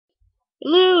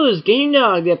Hello, it's Game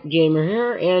Dog the Gamer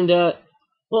here, and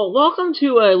well, welcome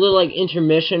to a little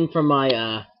intermission from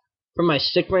my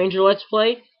Stick Ranger Let's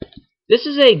Play. This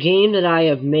is a game that I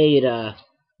have made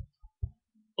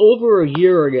over a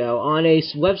year ago on a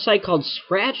website called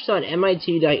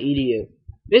scratch.mit.edu.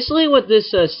 Basically, what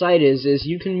this site is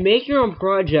you can make your own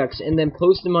projects and then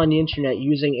post them on the internet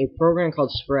using a program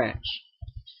called Scratch.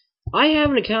 I have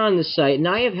an account on this site, and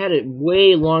I have had it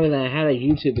way longer than I had a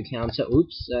YouTube account, so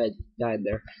oops, I died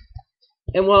there.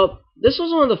 And well, this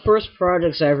was one of the first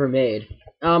projects I ever made.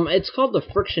 It's called the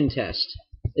Friction Test,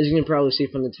 as you can probably see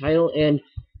from the title, and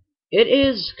it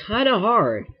is kind of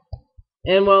hard.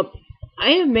 And well,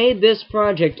 I have made this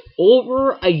project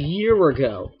over a year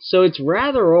ago, so it's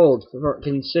rather old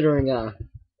considering,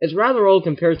 it's rather old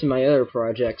compared to my other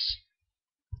projects.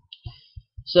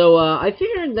 So, I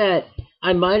figured that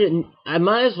I might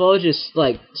as well just,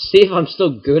 see if I'm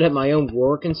still good at my own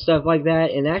work and stuff like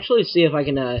that, and actually see if I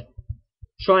can,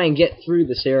 try and get through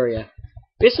this area.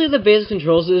 Basically, the basic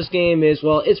controls of this game is,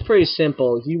 well, it's pretty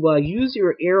simple. You, use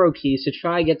your arrow keys to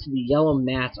try and get to the yellow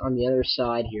mats on the other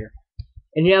side here.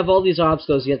 And you have all these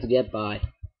obstacles you have to get by.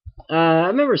 I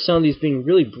remember some of these being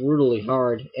really brutally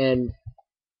hard, and...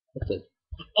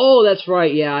 Oh, that's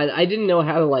right, yeah, I didn't know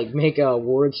how to, make a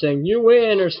word saying, you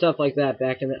win, or stuff like that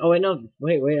back in the... Oh, wait, no,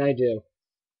 wait, I do.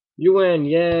 You win,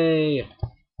 yay!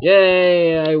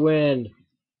 Yay, I win!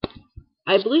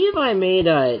 I believe I made,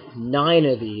 9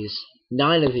 of these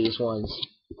ones.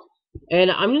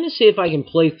 And I'm gonna see if I can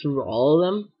play through all of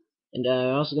them, and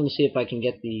I'm also gonna see if I can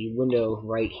get the window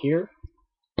right here.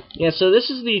 Yeah, so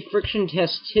this is the Friction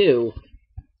Test 2.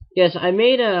 Yes, I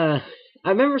made, I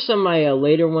remember some of my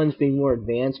later ones being more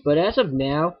advanced, but as of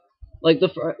now,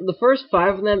 the first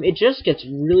 5 of them, it just gets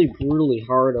really brutally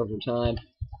hard over time.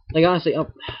 Like, honestly,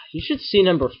 you should see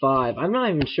number 5. I'm not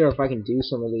even sure if I can do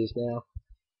some of these now.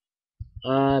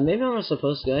 Maybe I'm not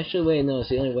supposed to. Actually, wait, no, it's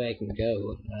the only way I can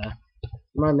go.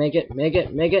 Come on, make it,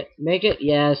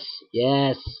 yes.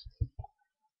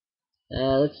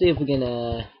 Let's see if we can,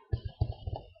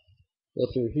 go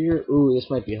through here. Ooh,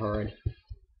 this might be hard.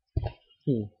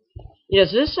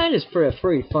 Yes, this site is a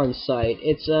pretty fun site.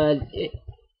 It's,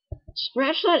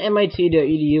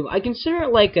 Scratch.mit.edu, I consider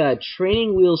it like,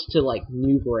 training wheels to,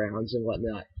 Newgrounds and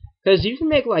whatnot. Because you can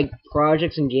make,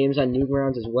 projects and games on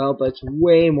Newgrounds as well, but it's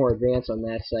way more advanced on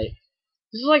that site.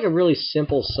 This is, a really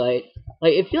simple site.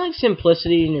 If you like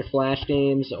simplicity in your Flash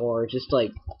games, or just,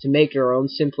 to make your own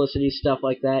simplicity stuff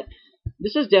like that,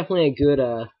 this is definitely a good,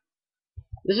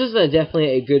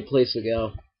 definitely a good place to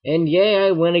go. And yay,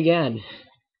 I win again.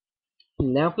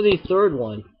 Now for the third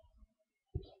one.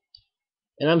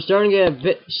 And I'm starting to get a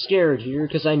bit scared here,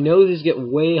 because I know these get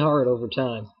way hard over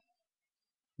time.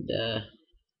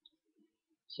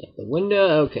 Set the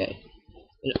window, okay.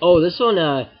 And, oh, this one,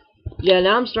 yeah,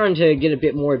 now I'm starting to get a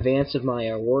bit more advanced of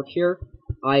my work here.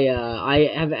 I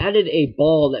have added a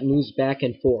ball that moves back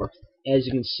and forth, as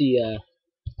you can see,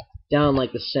 down,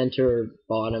 the center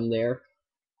bottom there.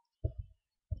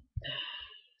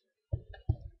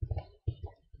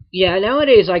 Yeah,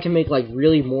 nowadays I can make,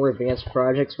 really more advanced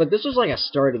projects, but this was, a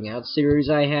starting out series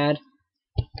I had.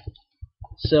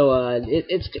 So,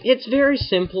 it's very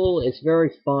simple, it's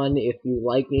very fun if you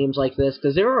like games like this,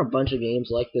 because there are a bunch of games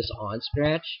like this on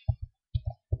Scratch.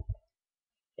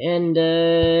 And,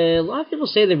 a lot of people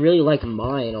say they really like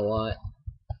mine a lot.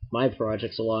 My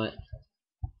projects a lot.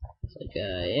 It's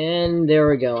and there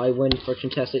we go, I win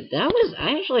Friction Tested. I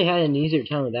actually had an easier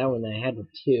time with that one than I had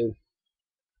with 2.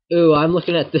 Ooh, I'm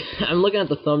looking at the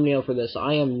thumbnail for this.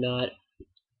 I am not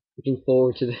looking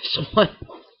forward to this one.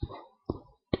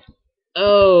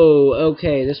 Oh,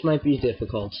 okay, this might be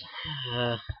difficult.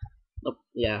 Oh,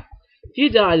 yeah. If you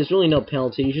die, there's really no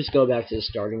penalty. You just go back to the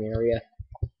starting area.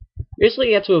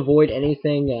 Basically, you have to avoid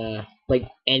anything,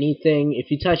 anything.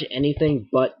 If you touch anything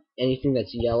but anything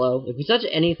that's yellow. If you touch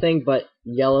anything but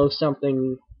yellow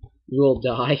something, you will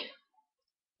die.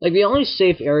 The only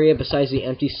safe area besides the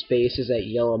empty space is that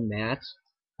yellow mat.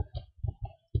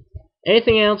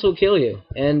 Anything else will kill you,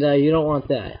 and you don't want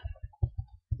that.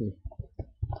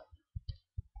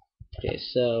 Okay,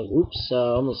 so, oops,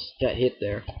 almost got hit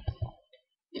there.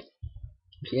 You're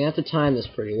gonna have to time this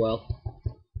pretty well.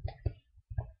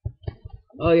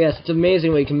 Oh yes, it's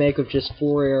amazing what you can make with just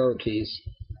 4 arrow keys.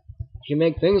 You can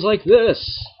make things like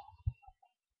this!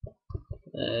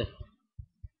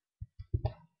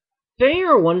 If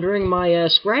you're wondering, my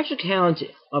Scratch account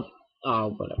oh,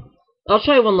 whatever. I'll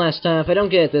try one last time. If I don't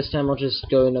get it this time, I'll just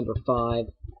go to number 5.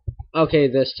 Okay,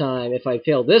 this time. If I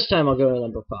fail this time, I'll go to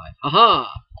number 5.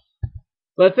 Aha!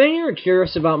 But if you're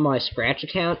curious about my Scratch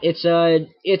account, it's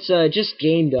just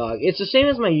Game Dog. It's the same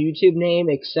as my YouTube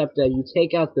name, except you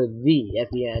take out the V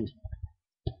at the end.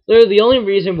 Literally, the only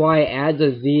reason why I add the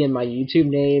V in my YouTube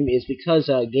name is because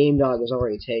Game Dog was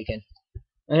already taken.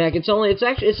 And heck, it's only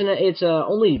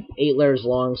 8 letters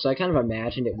long, so I kind of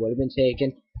imagined it would have been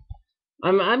taken. I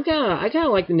kind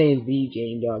of like the name V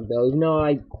Game Dog though, even though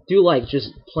I do like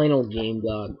just plain old Game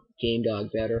Dog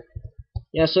better.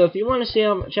 Yeah, so if you want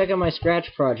to check out my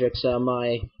Scratch projects,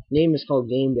 my name is called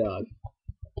Game Dog.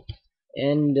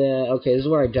 And okay, this is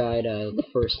where I died the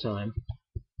first time.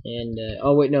 And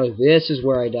oh wait, no, this is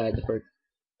where I died the first.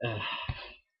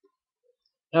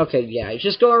 Okay, yeah,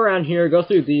 just go around here, go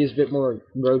through these bit more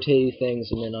rotating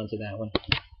things, and then onto that one.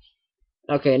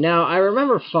 Okay, now I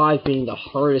remember 5 being the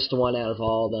hardest one out of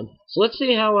all of them. So let's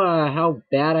see how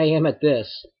bad I am at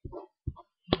this.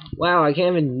 Wow, I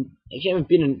can't even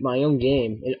beat in my own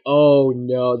game. And, oh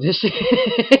no, this is.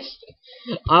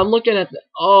 I'm looking at the.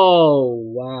 Oh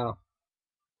wow.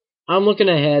 I'm looking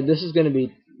ahead. This is gonna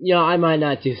be. I might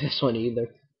not do this one either.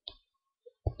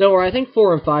 Don't worry, I think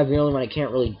 4 and 5 are the only one I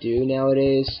can't really do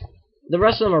nowadays. The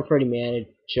rest of them are pretty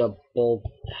manageable.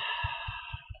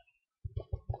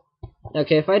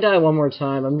 Okay, if I die one more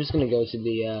time, I'm just gonna go to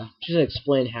the, just gonna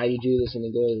explain how you do this and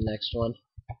then go to the next one.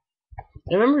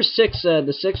 I remember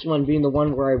the 6th one being the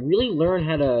one where I really learned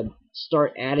how to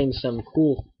start adding some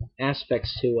cool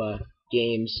aspects to,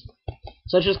 games.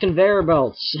 Such as conveyor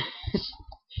belts.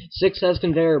 6 has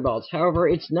conveyor belts. However,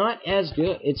 it's not as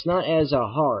good, it's not as,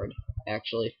 hard,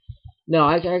 actually. No,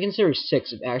 I consider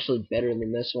 6 actually better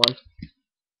than this one.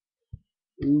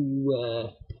 Ooh,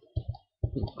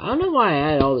 I don't know why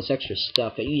I added all this extra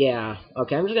stuff, but yeah.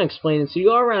 Okay, I'm just gonna explain it. So you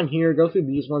go around here, go through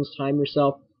these ones, time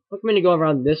yourself. Recommend you go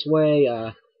around this way,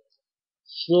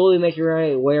 slowly make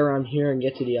your way around here and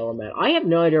get to the element. I have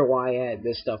no idea why I added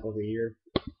this stuff over here.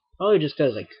 Probably just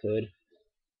because I could.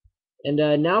 And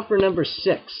now for number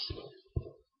 6.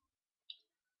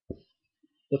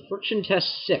 The friction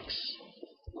test 6.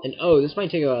 And oh, this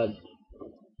might take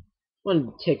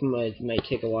might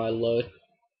take a while to load.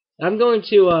 I'm going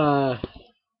to,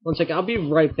 one second, I'll be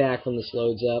right back when this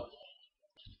loads up.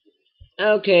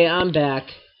 Okay, I'm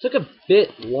back. Took a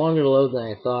bit longer to load than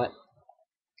I thought.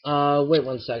 Wait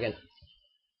one second.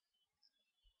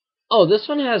 Oh, this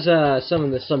one has,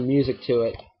 some music to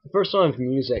it. The first one with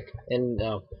music, and,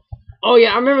 oh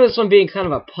yeah, I remember this one being kind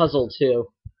of a puzzle, too.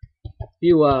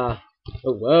 Oh,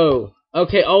 whoa.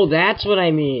 Okay, oh, that's what I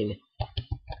mean.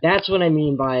 That's what I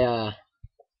mean by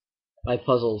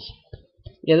puzzles.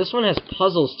 Yeah, this one has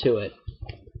puzzles to it.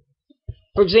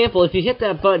 For example, if you hit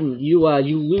that button, you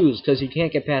lose because you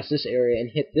can't get past this area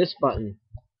and hit this button.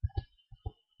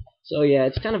 So yeah,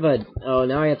 it's kind of a. Oh,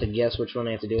 now I have to guess which one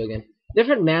I have to do again.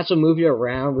 Different mats will move you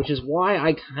around, which is why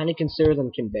I kind of consider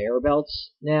them conveyor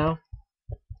belts now.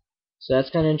 So that's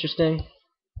kind of interesting.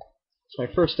 It's my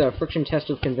first friction test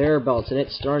with conveyor belts, and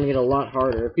it's starting to get a lot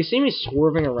harder. If you see me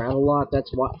swerving around a lot,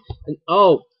 that's why. And,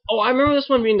 oh, I remember this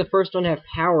one being the first one to have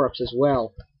power-ups as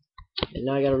well. And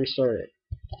now I gotta restart it.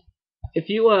 If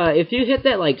you hit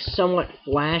that, like, somewhat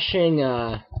flashing,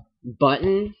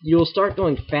 button, you'll start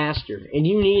going faster. And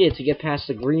you need it to get past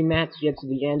the green mat to get to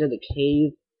the end of the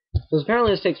cave. Because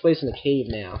apparently this takes place in a cave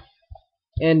now.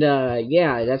 And,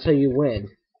 yeah, that's how you win.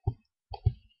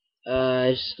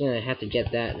 Just gonna have to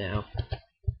get that now.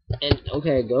 And,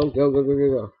 okay, go.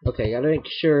 Okay, gotta make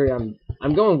sure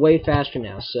I'm going way faster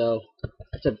now, so I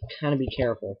have to kind of be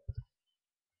careful.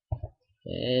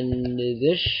 And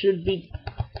this should be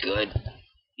good.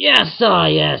 Yes! Oh,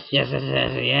 yes!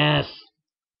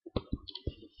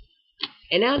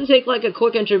 And now to take like a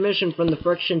quick intermission from the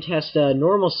Friction Test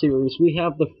normal series, we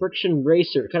have the Friction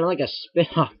Racer, kind of like a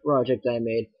spin-off project I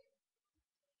made.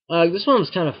 This one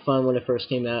was kind of fun when it first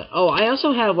came out. Oh, I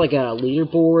also have like a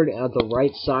leaderboard at the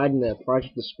right side in the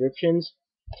project descriptions.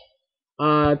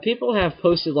 People have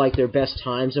posted like their best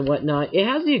times and whatnot. It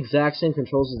has the exact same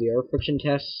controls as the other Friction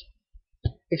Tests.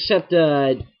 Except,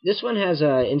 this one has,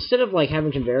 instead of, like,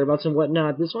 having conveyor belts and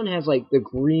whatnot, this one has, like, the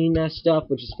green stuff,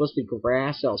 which is supposed to be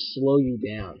grass that'll slow you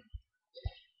down.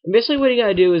 And basically what you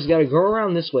gotta do is you gotta go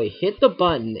around this way, hit the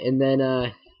button, and then,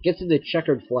 get to the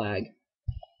checkered flag.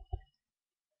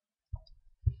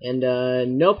 And,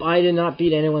 nope, I did not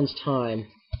beat anyone's time.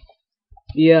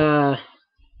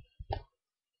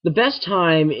 The best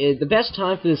time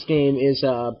for this game is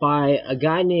by a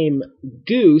guy named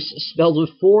Goose, spelled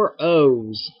with 4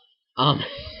 O's.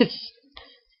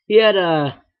 He had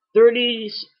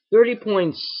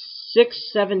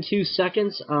 30.672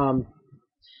 seconds.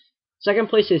 Second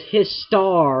place is his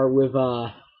star with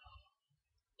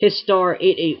his star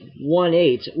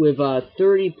 8818 with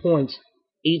 30.672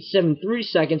 873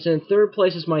 seconds, and in third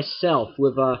place is myself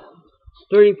with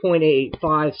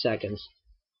 30.85 seconds.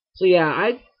 So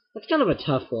yeah, that's kind of a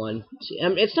tough one.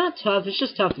 It's not tough, it's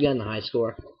just tough to get in the high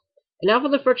score. And now for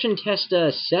the friction test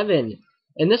 7.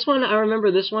 And this one, I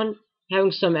remember this one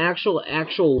having some actual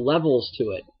levels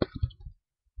to it.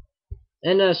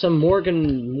 And some more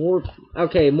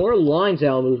lines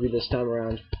that'll move you this time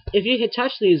around. If you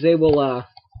touch these, they will,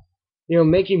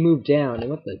 make you move down.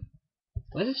 And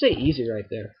why does it say easy right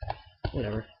there?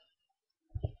 Whatever.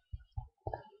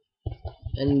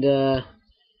 And,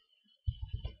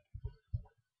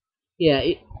 yeah,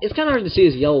 it's kind of hard to see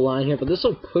this yellow line here, but this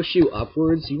will push you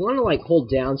upwards. You want to, like, hold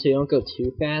down so you don't go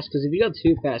too fast, because if you go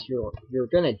too fast, you're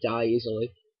gonna die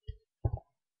easily.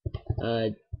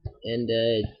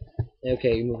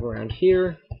 Okay, you move around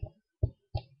here.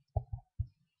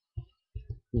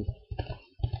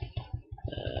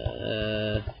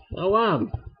 Oh wow,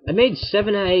 I made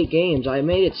 7 out of 8 games. I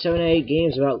made it 7 out of 8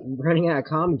 games without running out of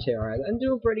commentary. I'm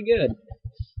doing pretty good.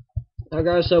 Now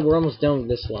guys, so we're almost done with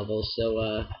this level,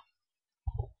 so,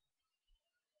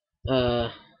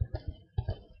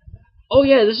 oh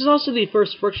yeah, this is also the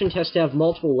first friction test to have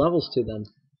multiple levels to them.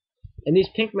 And these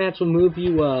pink mats will move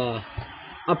you,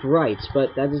 upright,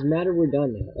 but that doesn't matter, we're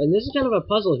done now. And this is kind of a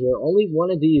puzzle here. Only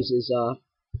one of these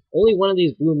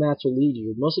blue mats will lead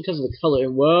you, mostly because of the color.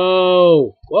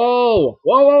 Whoa! Whoa!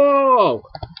 Whoa! Whoa!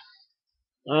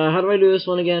 Whoa! How do I do this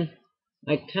one again?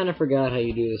 I kind of forgot how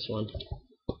you do this one.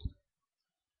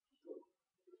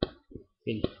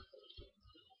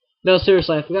 No,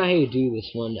 seriously, I forgot how you do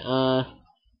this one.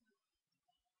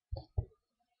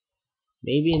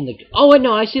 Maybe in the... Oh, wait,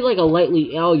 no, I see like a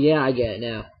lightly... Oh, yeah, I get it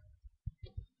now.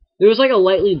 There was like a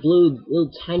lightly blue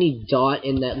little tiny dot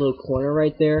in that little corner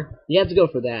right there. You have to go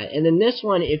for that. And then this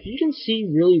one, if you can see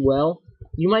really well,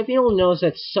 you might be able to notice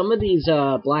that some of these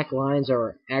black lines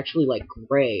are actually like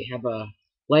gray, have a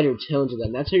lighter tone to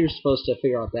them. That's how you're supposed to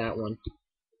figure out that one.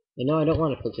 And no, I don't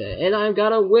want to put that. And I've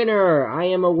got a winner! I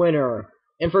am a winner.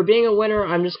 And for being a winner,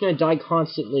 I'm just going to die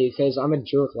constantly because I'm a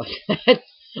jerk like that.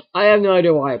 I have no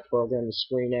idea why I programmed the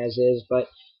screen as is, but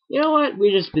you know what?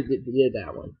 We just did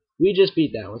that one. We just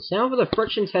beat that one. So now for the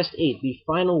friction test 8, the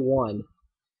final one.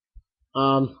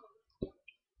 I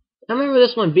remember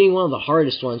this one being one of the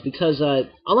hardest ones because,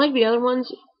 unlike the other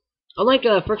ones, unlike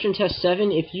friction test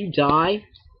 7, if you die,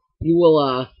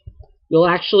 you'll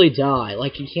actually die.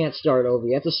 Like, you can't start over.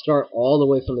 You have to start all the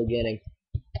way from the beginning.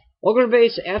 Welcome to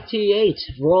base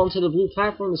FT8. Roll into the blue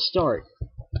platform to start.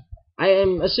 I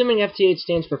am assuming FT8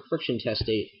 stands for friction test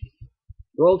 8.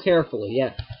 Roll carefully,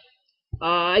 yeah.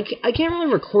 I can't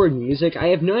really record music. I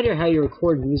have no idea how you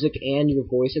record music and your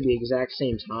voice at the exact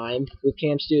same time with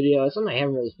Cam Studio. It's something I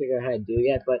haven't really figured out how to do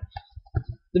yet, but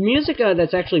the music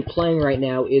that's actually playing right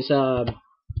now is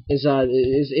it's a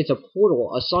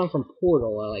Portal, a song from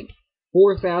Portal, like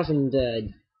 4,000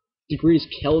 degrees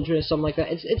Kelvin or something like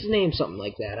that. It's named something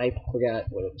like that. I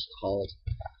forgot what it was called.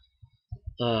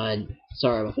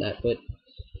 Sorry about that, but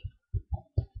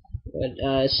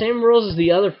same rules as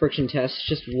the other friction tests.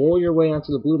 Just roll your way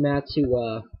onto the blue mat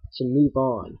to move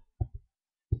on,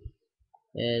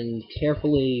 and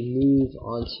carefully move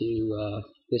onto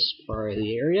this part of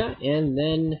the area, and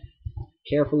then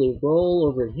carefully roll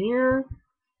over here,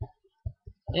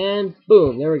 and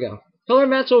boom, there we go. Color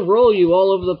mats will roll you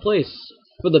all over the place,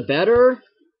 for the better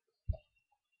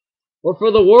or for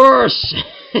the worse.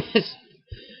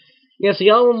 Yes, the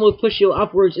yellow one will push you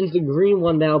upwards into the green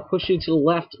one that will push you to the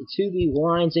left to the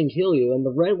lines and kill you, and the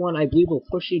red one, I believe, will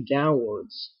push you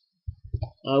downwards.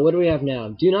 What do we have now?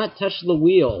 Do not touch the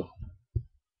wheel.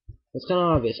 That's kind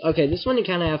of obvious. Okay, this one you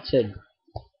kind of have to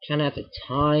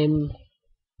time.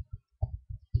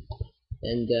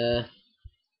 And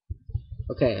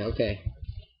okay.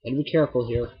 Gotta be careful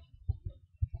here.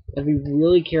 Gotta be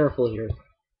really careful here.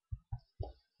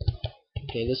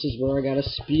 Okay, this is where I gotta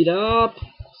speed up.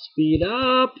 Speed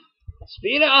up!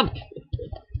 Speed up!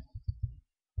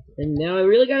 And now I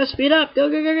really gotta speed up! Go,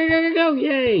 go, go, go, go, go, go!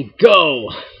 Yay! Go!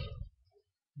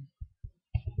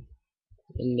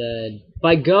 And,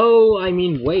 by go, I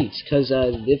mean wait, because,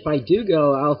 if I do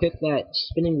go, I'll hit that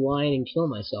spinning line and kill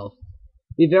myself.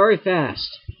 Be very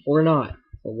fast. Or not.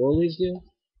 What will these do?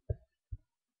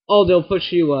 Oh, they'll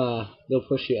push you,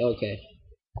 okay.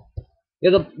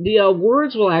 Yeah, the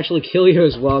words will actually kill you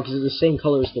as well, because they're the same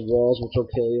color as the walls, which will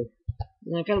kill you.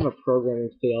 Yeah, kind of a programming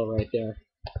fail right there.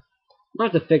 I'll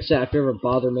have to fix that if you ever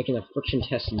bother making a friction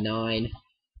test 9.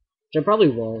 Which I probably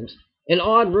won't. An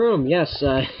odd room, yes,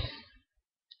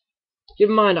 keep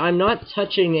in mind, I'm not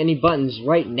touching any buttons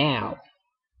right now.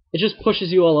 It just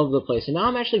pushes you all over the place. And now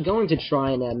I'm actually going to try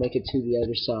and make it to the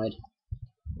other side.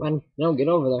 Come on, no, get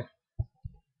over there.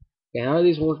 Okay, how are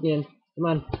these working? Come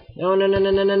on. No, no, no,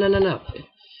 no, no, no, no, no, no.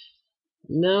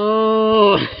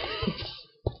 No!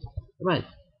 Come on.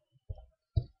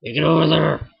 Take it over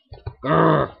there.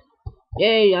 Grr.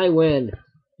 Yay, I win.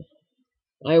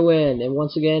 I win. And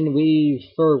once again,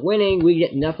 for winning, we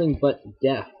get nothing but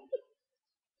death.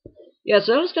 Yeah,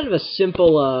 so that was kind of a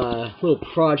simple little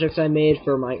project I made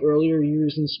for my earlier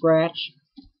years in Scratch.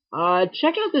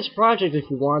 Check out this project if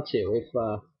you want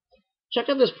to. Check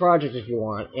out this project if you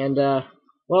want. And,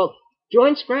 well,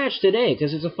 join Scratch today,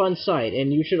 because it's a fun site,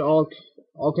 and you should all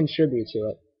contribute to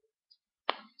it.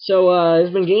 So, this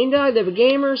has been Game Dog, the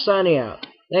Gamer, signing out.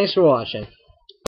 Thanks for watching.